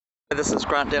This is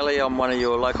Grant Daly. I'm one of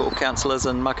your local councillors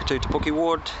in Makatu Te Puke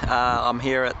Ward. I'm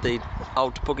here at the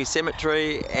Old Te Puke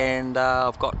Cemetery, and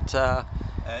I've got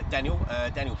Daniel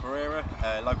Pereira,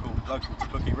 local Te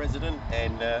Puke resident,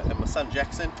 and my son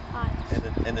Jackson. Hi.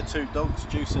 And the two dogs,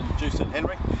 Juice and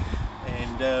Henry.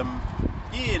 And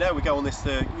yeah, we go on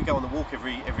the walk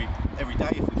every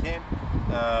day if we can,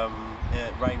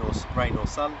 rain or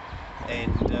sun.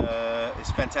 And it's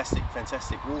a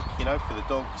fantastic walk, for the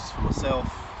dogs, for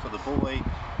myself, for the boy.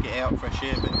 Get out, fresh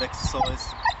air, bit of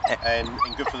exercise, and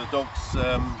good for the dogs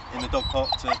in the dog park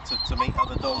to meet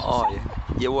other dogs. Oh yeah.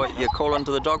 You're calling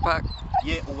to the dog park?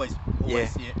 Yeah, always, yeah,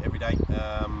 every day.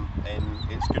 And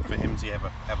it's good for him to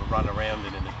have a run around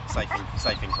in a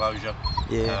safe enclosure.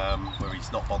 Yeah. Where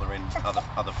he's not bothering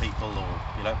other people,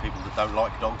 or people that don't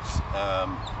like dogs,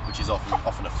 which is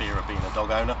often a fear of being a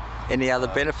dog owner. Any other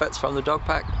benefits from the dog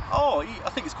park? Oh, I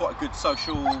think it's quite a good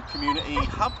social community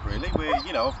hub, really, where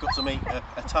I've got to meet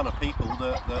a ton of people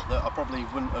that I probably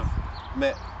wouldn't have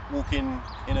met walking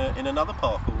in another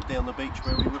park or down the beach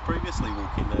where we were previously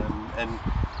walking. And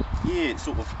yeah, it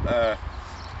sort of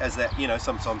as that,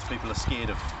 sometimes people are scared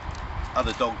of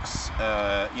other dogs,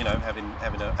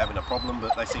 having a problem,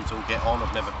 but they seem to all get on.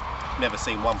 I've never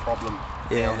seen one problem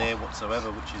down there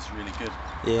whatsoever, which is really good.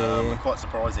 Quite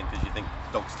surprising, because you think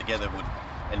dogs together would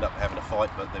end up having a fight,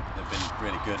 but they've been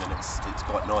really good, and it's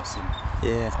quite nice, and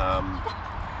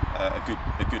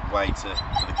a good way for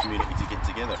the community to get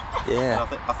together. Yeah.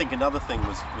 And I think another thing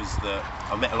was that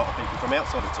I met a lot of people from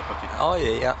outside of Te Puke. Oh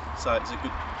yeah. So it's a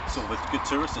good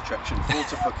tourist attraction for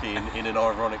Te Puke in an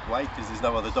ironic way, because there's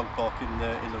no other dog park in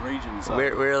the region. So.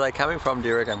 Where are they coming from, do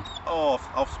you reckon? Oh,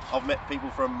 I've met people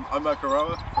from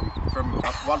Omokaroa, from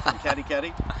one from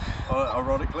Katikati,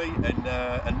 ironically, and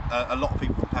a lot of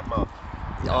people from Papma.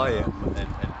 Oh yeah.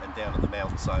 And down at the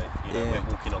mount, so where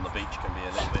walking on the beach can be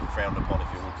a little bit frowned upon if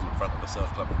you're walking in front of a surf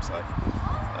club. So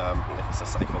it's a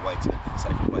safer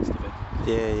place to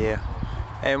be. Yeah.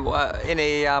 And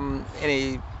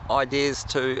any ideas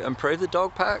to improve the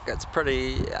dog park? It's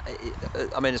pretty,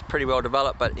 it's pretty well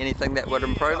developed, but anything that would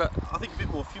improve it? I think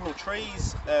a few more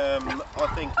trees. I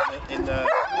think in the...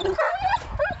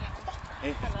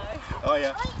 Oh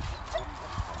yeah.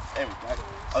 There we go.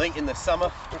 I think in the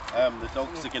summer the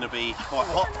dogs are going to be quite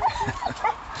hot.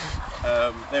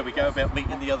 There we go, about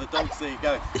meeting the other dogs. There you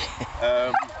go.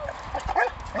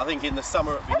 I think in the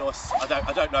summer it'd be nice.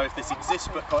 I don't know if this exists,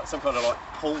 but some kind of like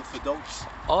pool for dogs.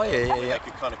 Oh yeah. They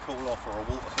could kind of cool off, or a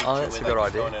water feature. Oh, that's a good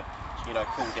idea. Kind of,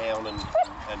 cool down and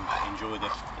enjoy it a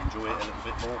little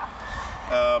bit more.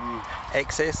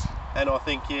 Access. And I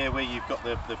think where you've got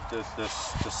the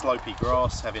slopey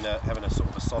grass, having a sort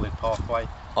of a solid pathway.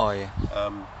 Oh yeah.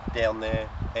 Down there,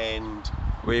 and.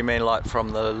 What do you mean, like from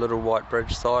the little White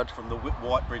Bridge side? From the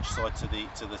White Bridge side to the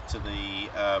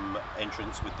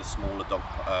entrance with the smaller dog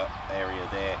area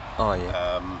there. Oh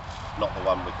yeah. Not the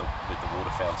one with the water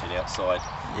fountain outside.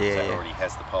 Yeah. That already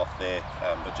has the path there,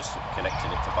 but just sort of connecting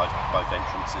it to both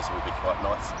entrances will be quite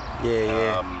nice.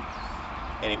 Yeah.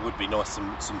 And it would be nice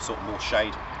some sort of more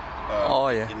shade.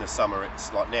 In the summer,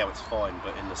 it's like, now it's fine,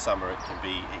 but in the summer it can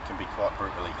be quite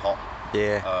brutally hot.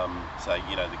 Yeah. So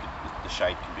the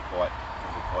shade can be quite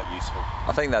useful.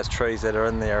 I think those trees that are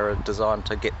in there are designed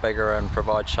to get bigger and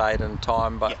provide shade in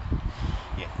time, but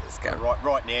yeah.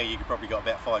 Right now you've probably got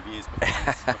about 5 years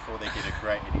before they get to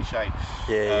create any shade.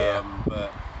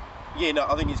 But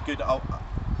I think it's good.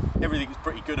 Everything's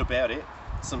pretty good about it.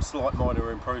 Some slight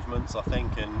minor improvements, I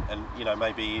think, and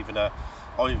maybe even I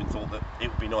even thought that it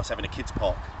would be nice having a kids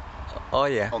park. Oh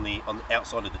yeah. On the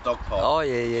outside of the dog park. Oh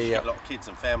yeah. Get a lot of kids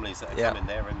and families that are coming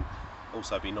there, and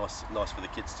also be nice for the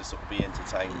kids to sort of be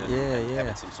entertained, and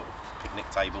having some sort of picnic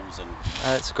tables and.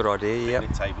 That's a good idea.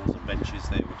 Picnic tables and benches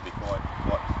there would be quite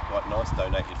nice.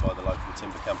 Donated by the local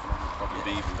timber company would probably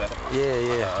be even better.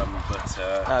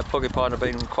 Yeah. Porcupine have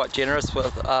been quite generous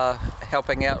with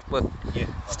helping out with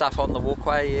stuff on the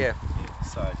walkway.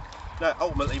 So, no,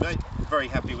 ultimately, mate, very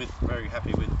happy with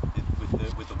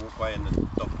the walkway and the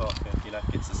dog park.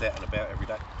 Gets us out and about every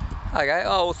day. Okay.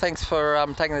 Oh, well, thanks for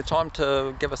taking the time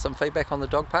to give us some feedback on the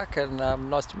dog park, and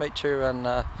nice to meet you. And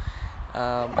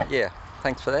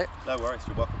thanks for that. No worries.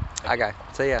 You're welcome. Okay.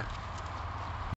 See ya.